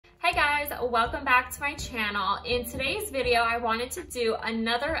guys, welcome back to my channel. In today's video, I wanted to do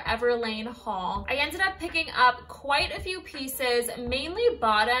another Everlane haul. I ended up picking up quite a few pieces, mainly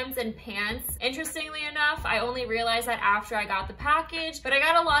bottoms and pants. Interestingly enough, I only realized that after I got the package, but I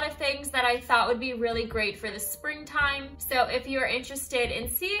got a lot of things that I thought would be really great for the springtime. So if you're interested in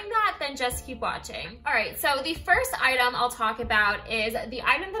seeing that, then just keep watching. All right, so the first item I'll talk about is the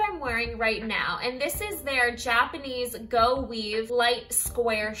item that I'm wearing right now, and this is their Japanese Go Weave light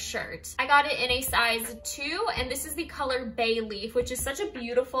square shirt. I got it in a size 2, and this is the color Bay Leaf, which is such a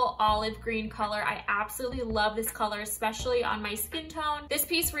beautiful olive green color. I absolutely love this color, especially on my skin tone. This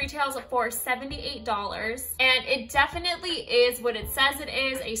piece retails for $78, and it definitely is what it says it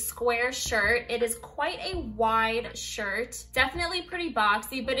is, a square shirt. It is quite a wide shirt, definitely pretty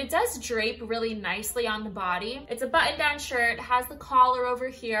boxy, but it does drape really nicely on the body. It's a button-down shirt, has the collar over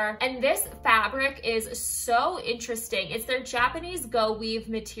here, and this fabric is so interesting. It's their Japanese Go Weave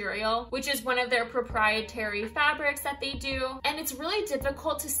material, which is one of their proprietary fabrics that they do, and it's really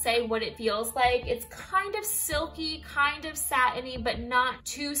difficult to say what it feels like. It's kind of silky, kind of satiny, but not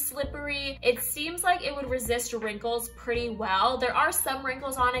too slippery. It seems like it would resist wrinkles pretty well. There are some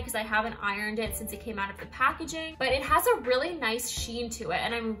wrinkles on it because I haven't ironed it since it came out of the packaging, but it has a really nice sheen to it,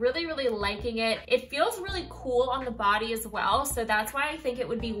 and I'm really liking it. It feels really cool on the body as well, so that's why I think it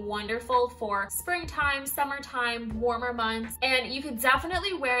would be wonderful for springtime, summertime, warmer months. And you could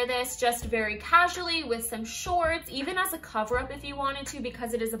definitely wear this just very casually with some shorts, even as a cover-up if you wanted to,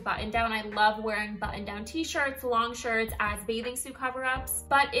 because it is a button-down. I love wearing button-down t-shirts, long shirts as bathing suit cover-ups,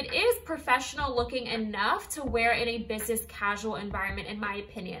 but it is professional looking enough to wear in a business casual environment, in my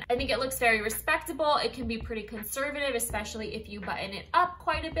opinion. I think it looks very respectable. It can be pretty conservative, especially if you button it up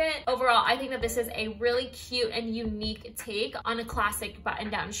quite a bit. Overall, I think that this is a really cute and unique take on a classic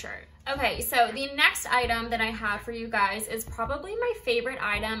button-down shirt. Okay, so the next item that I have for you guys is probably my favorite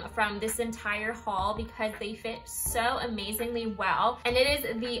item from this entire haul because they fit so amazingly well, and it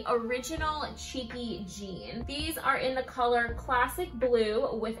is the original cheeky jean. These are in the color classic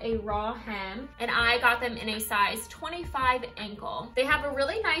blue with a raw hem, and I got them in a size 25 ankle. They have a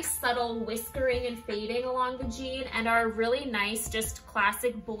really nice subtle whiskering and fading along the jean and are really nice, just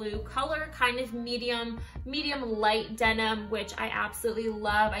classic blue color, kind of medium light denim, which I absolutely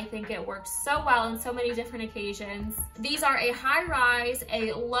love. I think it works so well on so many different occasions. These are a high rise,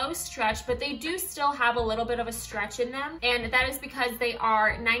 a low stretch, but they do still have a little bit of a stretch in them, and that is because they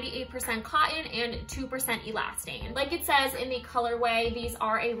are 98% cotton and 2% elastane. Like it says in the colorway, these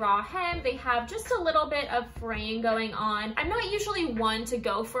are a raw hem. They have just a little bit of fraying going on. I'm not usually one to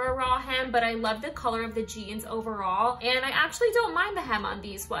go for a raw hem, but I love the color of the jeans overall, and I actually don't mind the hem on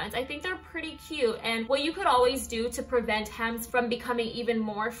these ones. I think they're pretty cute, and what you could always do to prevent hems from becoming even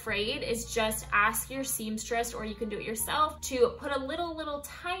more frayed is just ask your seamstress, or you can do it yourself, to put a little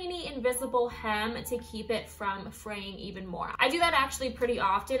tiny invisible hem to keep it from fraying even more. I do that actually pretty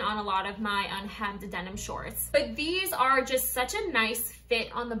often on a lot of my unhemmed denim shorts. But these are just such a nice fit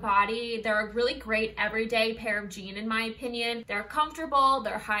on the body. They're a really great everyday pair of jean in my opinion. They're comfortable,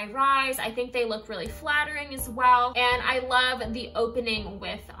 they're high rise. I think they look really flattering as well, and I love the opening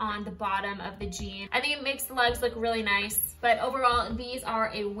width on the bottom of the jean. I think it makes the legs look really nice, but overall these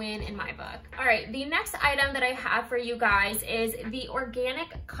are a win in my book. All right, the next item that I have for you guys is the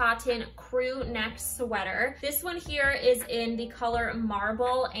organic cotton crew neck sweater. This one here is in the color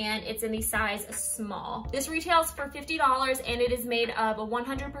marble, and it's in the size small. This retails for $50, and it is made of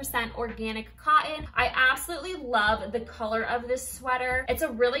 100% organic cotton. I absolutely love the color of this sweater. It's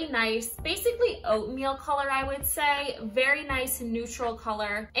a really nice, basically oatmeal color, I would say. Very nice neutral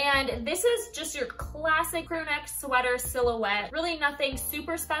color, and this is just your classic crew neck sweater silhouette. Really nothing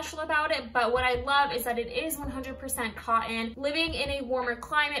super special about it, but what I love is that it is 100% cotton. Living in a warmer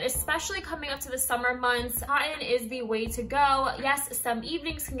climate, especially coming up to the summer months, cotton is the way to go. Yes, some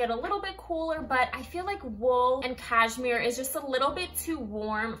evenings can get a little bit cooler, but I feel like wool and cashmere is just a little bit too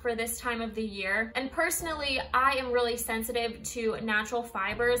warm for this time of the year. And personally, I am really sensitive to natural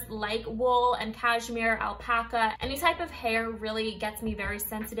fibers like wool and cashmere, alpaca. Any type of hair really gets me very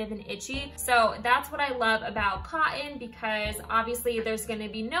sensitive and itchy. So that's what I love about cotton, because obviously there's going to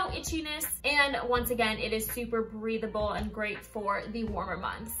be no itchiness, and once again, it is super breathable and great for the warmer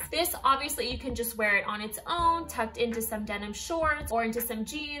months. This, obviously, you can just wear it on its own, tucked into some denim shorts or into some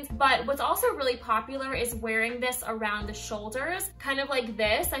jeans, but what's also really popular is wearing this around the shoulders, kind kind of like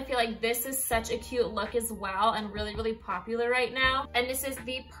this. I feel like this is such a cute look as well and really, really popular right now. And this is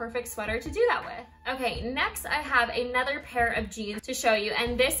the perfect sweater to do that with. Okay, next I have another pair of jeans to show you,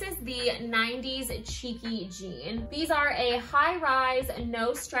 and this is the 90s cheeky jean. These are a high-rise,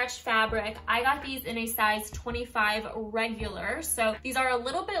 no-stretch fabric. I got these in a size 25 regular, so these are a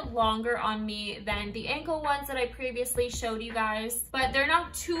little bit longer on me than the ankle ones that I previously showed you guys, but they're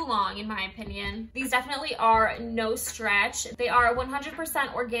not too long in my opinion. These definitely are no stretch. They are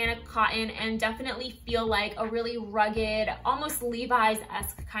 100% organic cotton and definitely feel like a really rugged, almost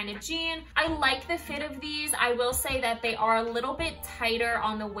Levi's-esque kind of jean. I like the fit of these. I will say that they are a little bit tighter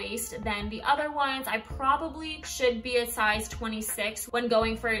on the waist than the other ones. I probably should be a size 26 when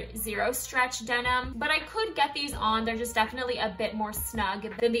going for zero stretch denim, but I could get these on. They're just definitely a bit more snug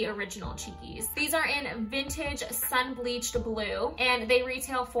than the original cheekies. These are in vintage sun bleached blue and they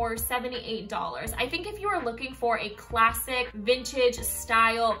retail for $78. I think if you are looking for a classic vintage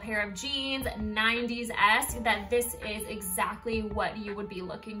style pair of jeans, 90s-esque, that this is exactly what you would be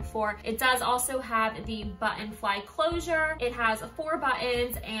looking for. It does also have the button fly closure. It has 4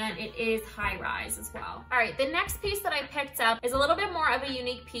 buttons and it is high rise as well. All right, the next piece that I picked up is a little bit more of a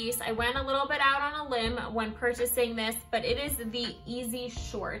unique piece. I went a little bit out on a limb when purchasing this, but it is the Easy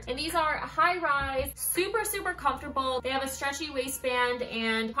Short. And these are high rise, super, super comfortable. They have a stretchy waistband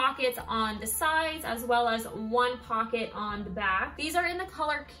and pockets on the sides as well as one pocket on the back. These are in the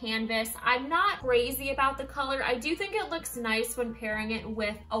color Canvas. I'm not crazy about the color. I do think it looks nice when pairing it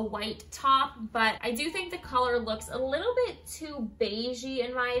with a white top, but I do think the color looks a little bit too beigey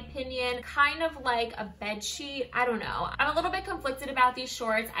in my opinion, kind of like a bed sheet. I don't know. I'm a little bit conflicted about these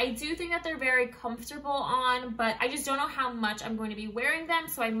shorts. I do think that they're very comfortable on, but I just don't know how much I'm going to be wearing them,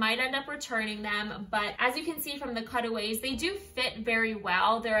 so I might end up returning them. But as you can see from the cutaways, they do fit very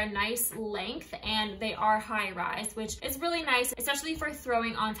well. They're a nice length and they are high rise, which is really nice, especially for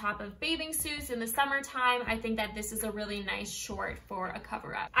throwing on top of bathing suits in the summertime. I think that this is a really nice short for a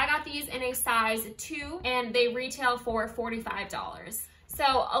cover up. I got these in a size 2 and they retail for $45. So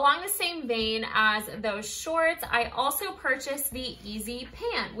along the same vein as those shorts, I also purchased the Easy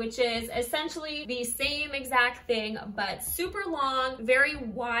Pant, which is essentially the same exact thing, but super long, very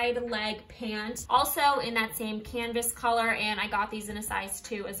wide leg pant, also in that same canvas color, and I got these in a size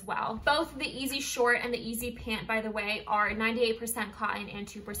 2 as well. Both the Easy Short and the Easy Pant, by the way, are 98% cotton and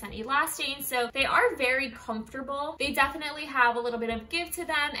 2% elastane, so they are very comfortable. They definitely have a little bit of give to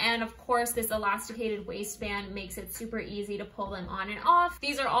them, and of course this elasticated waistband makes it super easy to pull them on and off.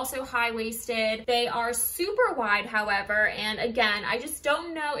 These are also high-waisted. They are super wide, however, and again, I just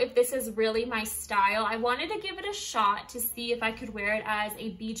don't know if this is really my style. I wanted to give it a shot to see if I could wear it as a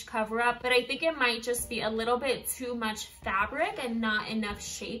beach cover-up, but I think it might just be a little bit too much fabric and not enough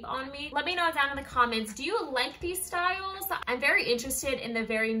shape on me. Let me know down in the comments, do you like these styles? I'm very interested in the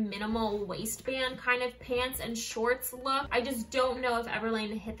very minimal waistband kind of pants and shorts look. I just don't know if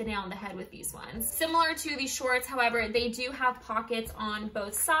Everlane hit the nail on the head with these ones. Similar to the shorts, however, they do have pockets on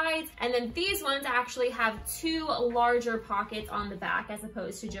both sides, and then these ones actually have 2 larger pockets on the back as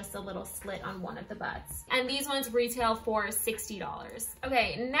opposed to just a little slit on one of the butts. And these ones retail for $60.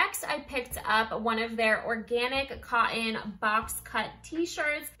 Okay, next I picked up one of their organic cotton box cut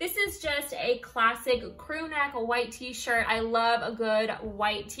t-shirts. This is just a classic crew neck white t-shirt. I love a good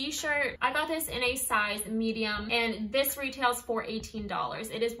white t-shirt. I got this in a size medium and this retails for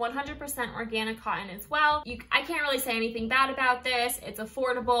 $18. It is 100% organic cotton as well. I can't really say anything bad about this. It's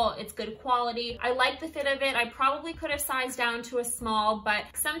affordable, it's good quality. I like the fit of it. I probably could have sized down to a small, but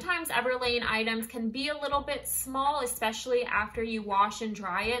sometimes Everlane items can be a little bit small, especially after you wash and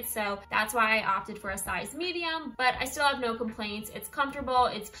dry it. So that's why I opted for a size medium, but I still have no complaints. It's comfortable,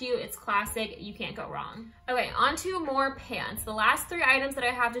 it's cute, it's classic, you can't go wrong. Okay, on to more pants. The last 3 items that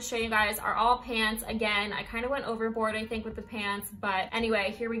I have to show you guys are all pants. Again, I kind of went overboard, I think, with the pants, but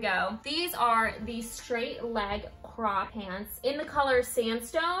anyway, here we go. These are the straight leg crop pants in the color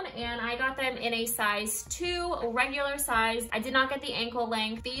Sandstone, and I got them in a size 2, a regular size. I did not get the ankle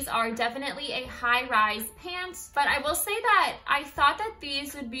length. These are definitely a high-rise pant, but I will say that I thought that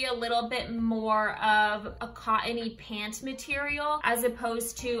these would be a little bit more of a cottony pant material as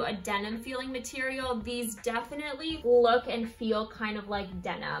opposed to a denim feeling material. These definitely look and feel kind of like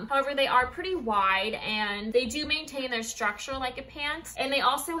denim. However, they are pretty wide and they do maintain their structure like a pant, and they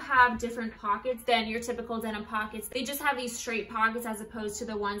also have different pockets than your typical denim pockets pockets. They just have these straight pockets as opposed to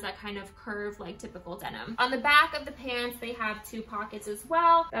the ones that kind of curve like typical denim. On the back of the pants, they have 2 pockets as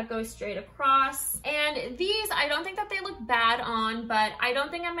well that go straight across. And these, I don't think that they look bad on, but I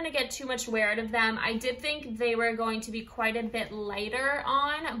don't think I'm gonna get too much wear out of them. I did think they were going to be quite a bit lighter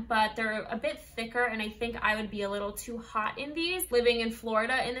on, but they're a bit thicker, and I think I would be a little too hot in these living in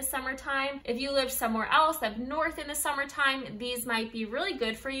Florida in the summertime. If you live somewhere else up north in the summertime, these might be really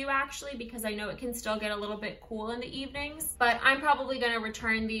good for you actually, because I know it can still get a little bit cool in the evenings, but I'm probably gonna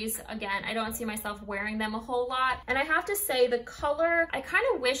return these. Again, I don't see myself wearing them a whole lot. And I have to say the color, I kind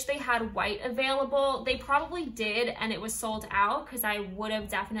of wish they had white available. They probably did, and it was sold out because I would have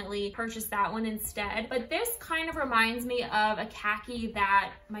definitely purchased that one instead. But this kind of reminds me of a khaki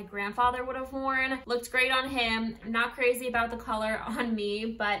that my grandfather would have worn. Looked great on him. Not crazy about the color on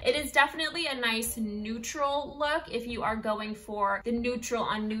me, but it is definitely a nice neutral look if you are going for the neutral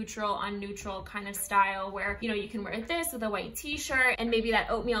on neutral on neutral kind of style where, you know, you can wear this with a white t-shirt and maybe that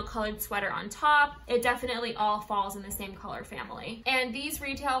oatmeal colored sweater on top. It definitely all falls in the same color family. And these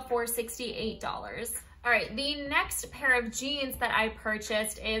retail for $68. All right, the next pair of jeans that I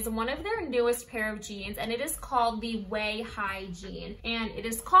purchased is one of their newest pair of jeans, and it is called the Way High jean. And it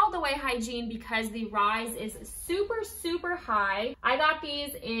is called the Way High jean because the rise is super, super high. I got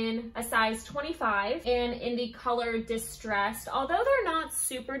these in a size 25 and in the color Distressed. Although they're not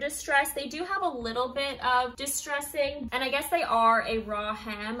super distressed, they do have a little bit of distressing, and I guess they are a raw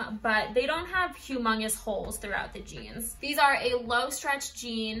hem, but they don't have humongous holes throughout the jeans. These are a low stretch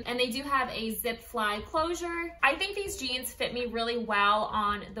jean, and they do have a zip fly closure. I think these jeans fit me really well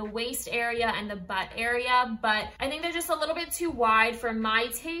on the waist area and the butt area, but I think they're just a little bit too wide for my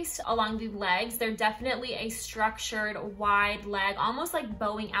taste along the legs. They're definitely a structured wide leg, almost like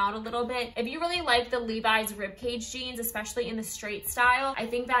bowing out a little bit. If you really like the Levi's ribcage jeans, especially in the straight style, I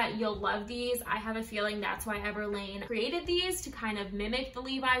think that you'll love these. I have a feeling that's why Everlane created these, to kind of mimic the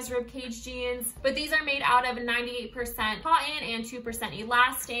Levi's ribcage jeans. But these are made out of 98% cotton and 2%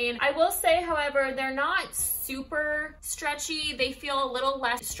 elastane. I will say, however, they're not super stretchy. They feel a little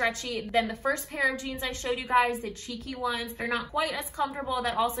less stretchy than the first pair of jeans I showed you guys, the cheeky ones. They're not quite as comfortable.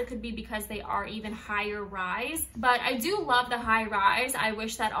 That also could be because they are even higher rise, but I do love the high rise. I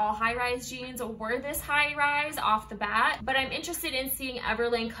wish that all high rise jeans were this high rise off the bat, but I'm interested in seeing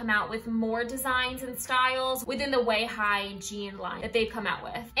Everlane come out with more designs and styles within the Way High jean line that they've come out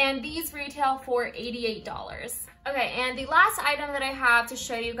with. And these retail for $88. Okay, and the last item that I have to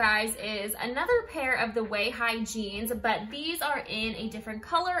show you guys is another pair of the Way High jeans, but these are in a different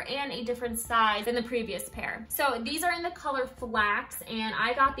color and a different size than the previous pair. So these are in the color Flax, and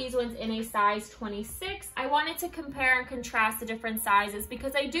I got these ones in a size 26. I wanted to compare and contrast the different sizes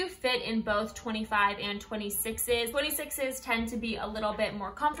because I do fit in both 25 and 26s. 26s tend to be a little bit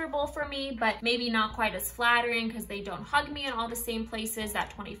more comfortable for me, but maybe not quite as flattering because they don't hug me in all the same places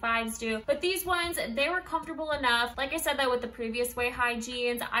that 25s do. But these ones, they were comfortable enough. Like I said though, with the previous Way High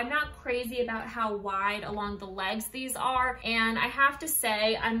jeans, I'm not crazy about how wide along the legs these are, and I have to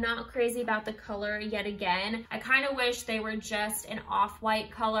say I'm not crazy about the color yet again. I kind of wish they were just an off-white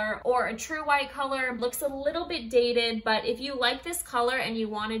color or a true white color. Looks a little bit dated, but if you like this color and you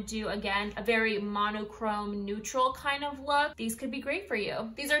want to do, again, a very monochrome neutral kind of look, these could be great for you.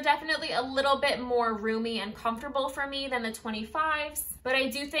 These are definitely a little bit more roomy and comfortable for me than the 25s, but I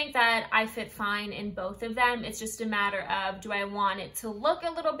do think that I fit fine in both of them. It's just a matter of, do I want it to look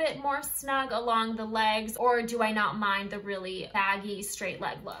a little bit more snug along the legs, or do I not mind the really baggy straight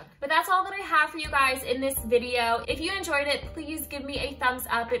leg look? But that's all that I have for you guys in this video. If you enjoyed it, please give me a thumbs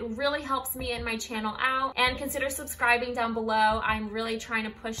up. It really helps me and my channel out, and consider subscribing down below. I'm really trying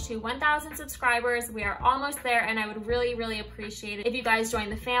to push to 1,000 subscribers. We are almost there, and I would really, really appreciate it if you guys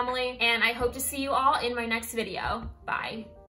join the family, and I hope to see you all in my next video. Bye.